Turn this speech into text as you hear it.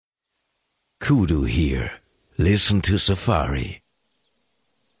Kudu here. Listen to Safari.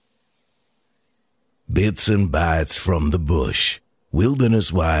 Bits and Bytes from the Bush.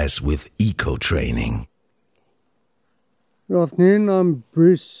 Wilderness Wise with Eco Training. Good afternoon, I'm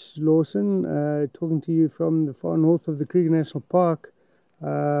Bruce Lawson, talking to you from the far north of the Kruger National Park.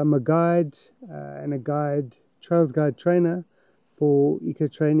 I'm a guide and a trails guide trainer for eco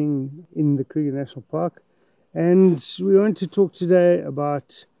training in the Kruger National Park. And we want to talk today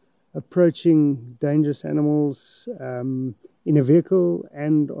about approaching dangerous animals in a vehicle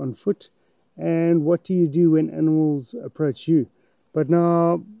and on foot. And what do you do when animals approach you? But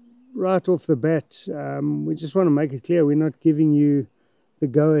now, right off the bat, we just want to make it clear we're not giving you the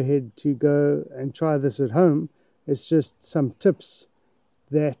go-ahead to go and try this at home. It's just some tips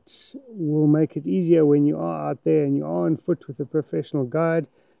that will make it easier when you are out there and you are on foot with a professional guide,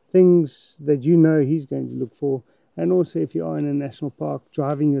 things that you know he's going to look for. And also if you are in a national park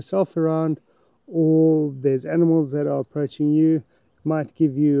driving yourself around, or there's animals that are approaching you, it might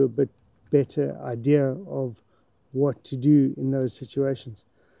give you a bit better idea of what to do in those situations.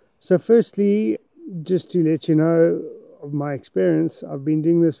 So firstly, just to let you know of my experience, I've been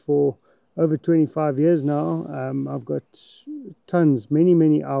doing this for over 25 years now. I've got tons,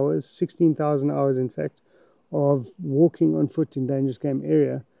 many hours, 16,000 hours in fact, of walking on foot in dangerous game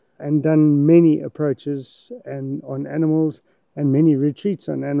area, and done many approaches and on animals and many retreats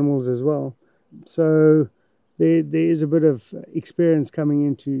on animals as well. So there is a bit of experience coming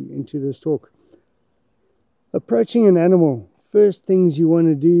into this talk. Approaching an animal, first things you want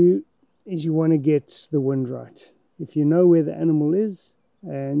to do is you want to get the wind right. If you know where the animal is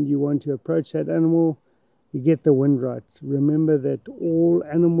and you want to approach that animal, you get the wind right. Remember that all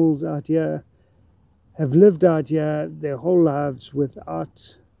animals out here have lived out here their whole lives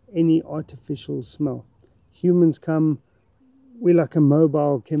without any artificial smell. Humans come, we're like a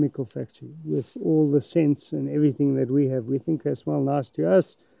mobile chemical factory with all the scents and everything that we have. We think they smell nice to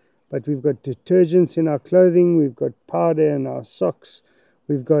us, but we've got detergents in our clothing, we've got powder in our socks,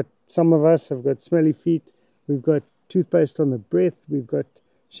 some of us have got smelly feet, we've got toothpaste on the breath, we've got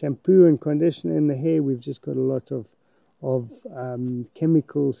shampoo and conditioner in the hair, we've just got a lot of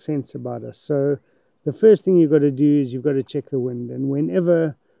chemical scents about us. So the first thing you've got to do is you've got to check the wind. And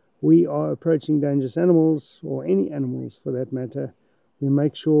whenever we are approaching dangerous animals, or any animals for that matter, we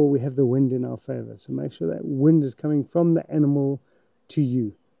make sure we have the wind in our favor. So make sure that wind is coming from the animal to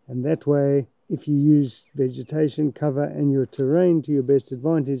you. And that way, if you use vegetation, cover, and your terrain to your best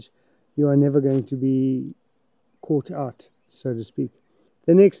advantage, you are never going to be caught out, so to speak.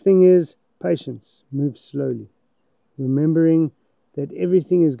 The next thing is patience. Move slowly, remembering that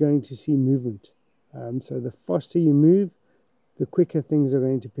everything is going to see movement. So the faster you move, the quicker things are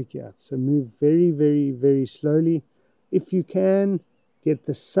going to pick you up. So move very slowly. If you can, get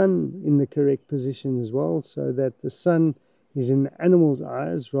the sun in the correct position as well, so that the sun is in the animal's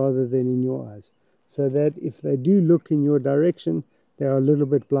eyes rather than in your eyes. So that if they do look in your direction, they are a little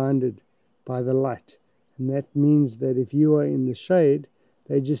bit blinded by the light. And that means that if you are in the shade,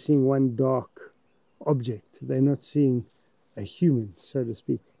 they're just seeing one dark object. They're not seeing a human, so to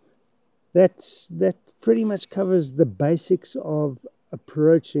speak. That pretty much covers the basics of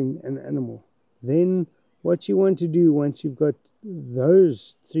approaching an animal. Then what you want to do once you've got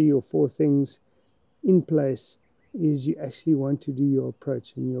those 3 or 4 things in place is you actually want to do your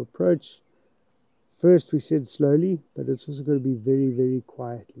approach. And your approach, first we said slowly, but it's also got to be very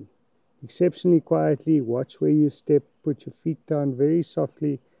quietly. Exceptionally quietly, watch where you step, put your feet down very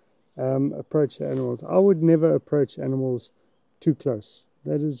softly, approach the animals. I would never approach animals too close.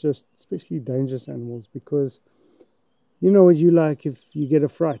 That is just especially dangerous animals, because you know what you like if you get a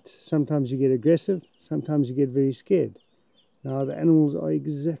fright. Sometimes you get aggressive, sometimes you get very scared. Now the animals are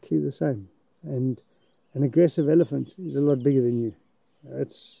exactly the same, and an aggressive elephant is a lot bigger than you.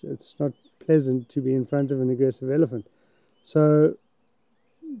 It's not pleasant to be in front of an aggressive elephant. So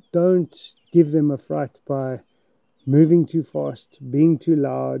don't give them a fright by moving too fast, being too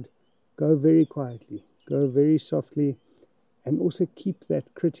loud. Go very quietly, go very softly. And also keep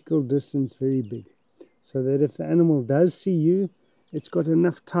that critical distance very big, so that if the animal does see you, it's got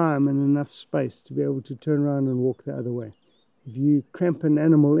enough time and enough space to be able to turn around and walk the other way. If you cramp an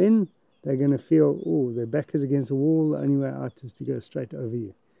animal in, they're going to feel, their back is against the wall, the only way out is to go straight over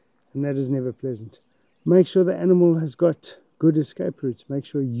you. And that is never pleasant. Make sure the animal has got good escape routes. Make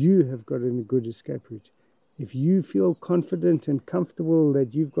sure you have got a good escape route. If you feel confident and comfortable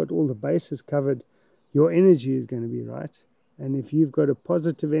that you've got all the bases covered, your energy is going to be right. And if you've got a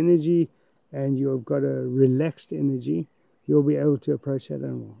positive energy and you've got a relaxed energy, you'll be able to approach that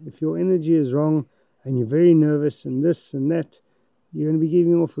animal. If your energy is wrong and you're very nervous and this and that, you're going to be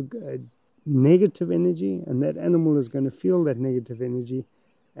giving off a negative energy, and that animal is going to feel that negative energy,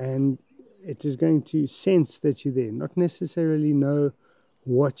 and it is going to sense that you're there. Not necessarily know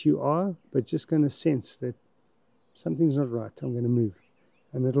what you are, but just going to sense that something's not right. I'm going to move,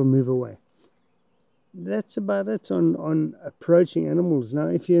 and it'll move away. That's about it on approaching animals. Now,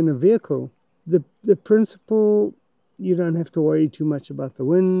 if you're in a vehicle, the principle, you don't have to worry too much about the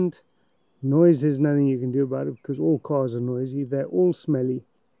wind. Noise, there's nothing you can do about it because all cars are noisy. They're all smelly.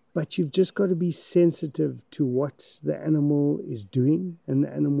 But you've just got to be sensitive to what the animal is doing and the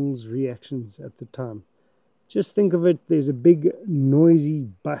animal's reactions at the time. Just think of it, there's a big noisy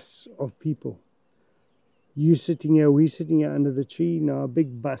bus of people. You sitting here, we sitting here under the tree. Now a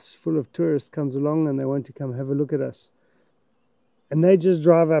big bus full of tourists comes along and they want to come have a look at us. And they just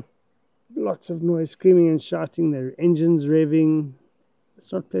drive up, lots of noise, screaming and shouting, their engines revving.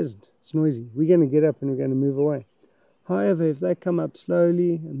 It's not pleasant, it's noisy. We're going to get up and we're going to move away. However, if they come up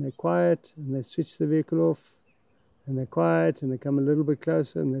slowly and they're quiet and they switch the vehicle off and they're quiet and they come a little bit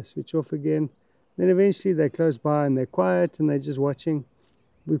closer and they switch off again, then eventually they're close by and they're quiet and they're just watching,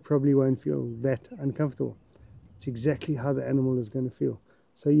 we probably won't feel that uncomfortable. It's exactly how the animal is going to feel.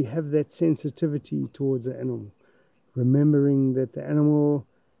 So you have that sensitivity towards the animal, remembering that the animal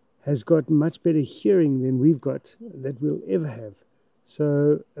has got much better hearing than we've got, that we'll ever have.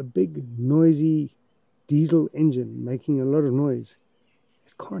 So a big noisy diesel engine making a lot of noise,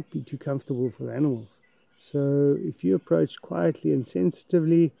 it can't be too comfortable for the animals. So if you approach quietly and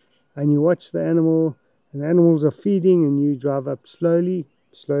sensitively and you watch the animal and the animals are feeding and you drive up slowly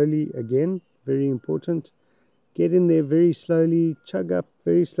again, very important, get in there very slowly, chug up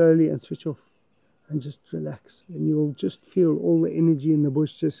very slowly and switch off and just relax, and you'll just feel all the energy in the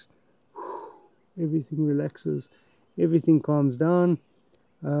bush, just everything relaxes, everything calms down.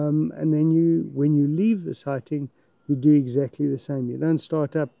 And then when you leave the sighting, you do exactly the same. You don't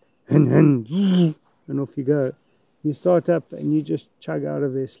start up and off you go. You start up and you just chug out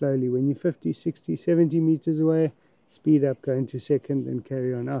of there slowly. When you're 50, 60, 70 meters away, speed up, go into second and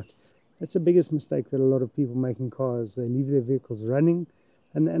carry on out. That's the biggest mistake that a lot of people make in cars. They leave their vehicles running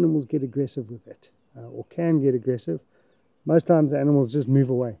and the animals get aggressive with it, or can get aggressive. Most times the animals just move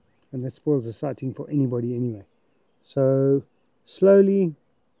away, and that spoils the sighting for anybody anyway. So slowly,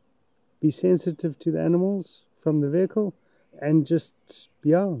 be sensitive to the animals from the vehicle, and just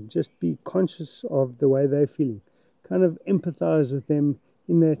be conscious of the way they're feeling. Kind of empathize with them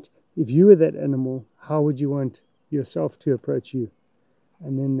in that if you were that animal, how would you want yourself to approach you?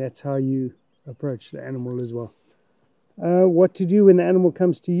 And then that's how you approach the animal as well. What to do when the animal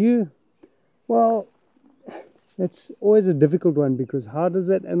comes to you? Well, that's always a difficult one, because how does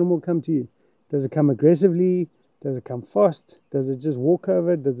that animal come to you? Does it come aggressively? Does it come fast? Does it just walk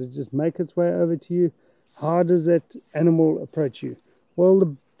over? Does it just make its way over to you? How does that animal approach you?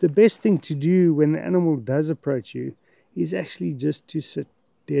 Well, the best thing to do when the animal does approach you is actually just to sit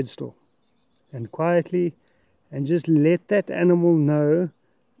dead still and quietly, and just let that animal know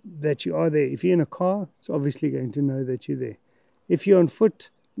that you are there. If you're in a car, it's obviously going to know that you're there. If you're on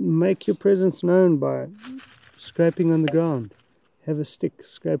foot, make your presence known by scraping on the ground. Have a stick,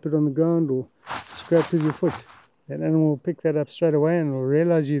 scrape it on the ground, or scrape with your foot. That animal will pick that up straight away and will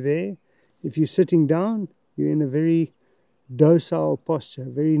realize you're there. If you're sitting down, you're in a very docile posture,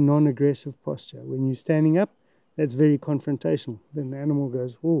 very non-aggressive posture. When you're standing up, that's very confrontational. Then the animal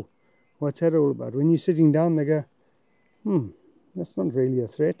goes, oh, what's that all about? When you're sitting down, they go, that's not really a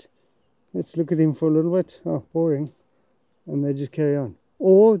threat. Let's look at him for a little bit. Oh, boring. And they just carry on.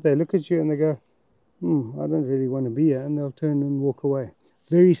 Or they look at you and they go, I don't really want to be here. And they'll turn and walk away.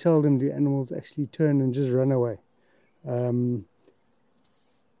 Very seldom do animals actually turn and just run away.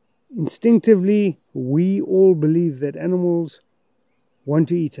 Instinctively, we all believe that animals want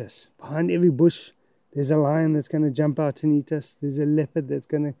to eat us. Behind every bush, there's a lion that's going to jump out and eat us. There's a leopard that's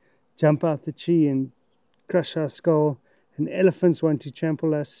going to jump out the tree and crush our skull. And elephants want to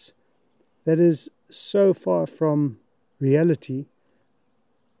trample us. That is so far from reality.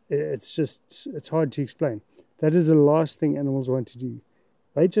 It's hard to explain. That is the last thing animals want to do.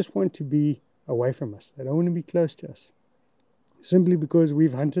 They just want to be away from us. They don't want to be close to us. Simply because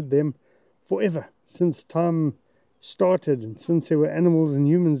we've hunted them forever, since time started and since there were animals and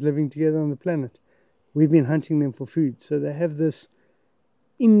humans living together on the planet. We've been hunting them for food. So they have this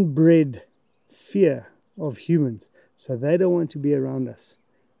inbred fear of humans. So they don't want to be around us.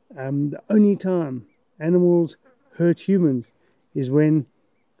 The only time animals hurt humans is when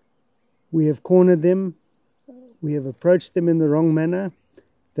we have cornered them, we have approached them in the wrong manner,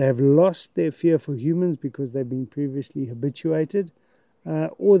 they have lost their fear for humans because they've been previously habituated,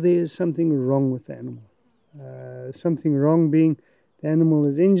 or there is something wrong with the animal. Something wrong being the animal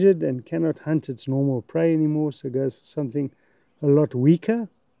is injured and cannot hunt its normal prey anymore, so goes for something a lot weaker,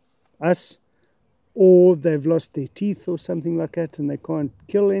 us, or they've lost their teeth or something like that and they can't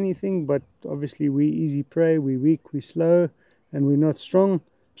kill anything, but obviously we easy prey, we're weak, we're slow, and we're not strong.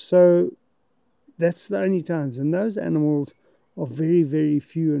 So that's the only times, and those animals are very, very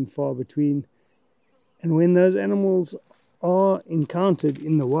few and far between. And when those animals are encountered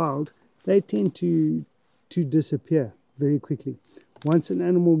in the wild, they tend to disappear very quickly. Once an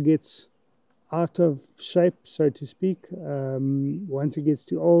animal gets out of shape, so to speak, once it gets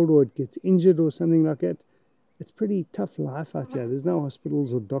too old or it gets injured or something like that, it's pretty tough life out here. There's no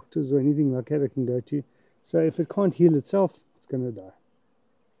hospitals or doctors or anything like that it can go to. So if it can't heal itself, it's going to die.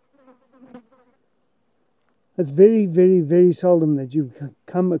 It's very, very, very seldom that you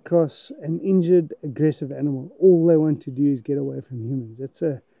come across an injured, aggressive animal. All they want to do is get away from humans. It's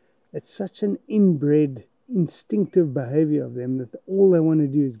such an inbred, instinctive behavior of them that all they want to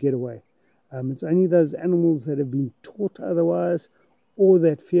do is get away. It's only those animals that have been taught otherwise, or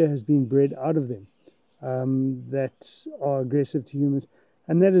that fear has been bred out of them, that are aggressive to humans.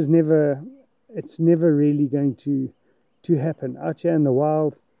 And that is it's never really going to happen. Out here in the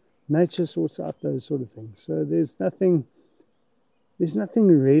wild, nature sorts out those sort of things. So there's nothing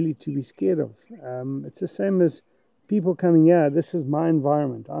really to be scared of. It's the same as people coming here. This is my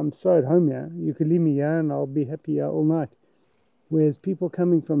environment. I'm so at home here. You could leave me here and I'll be happy here all night. Whereas people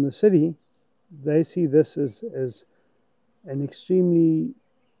coming from the city, they see this as an extremely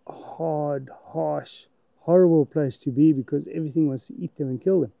hard, harsh, horrible place to be because everything wants to eat them and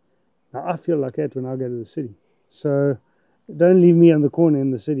kill them. Now, I feel like that when I go to the city. So don't leave me on the corner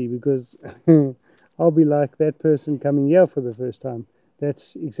in the city because I'll be like that person coming here for the first time.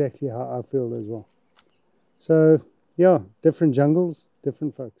 That's exactly how I feel as well. So, yeah, different jungles,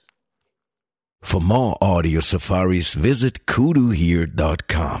 different folks. For more audio safaris, visit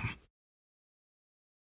kuduhear.com.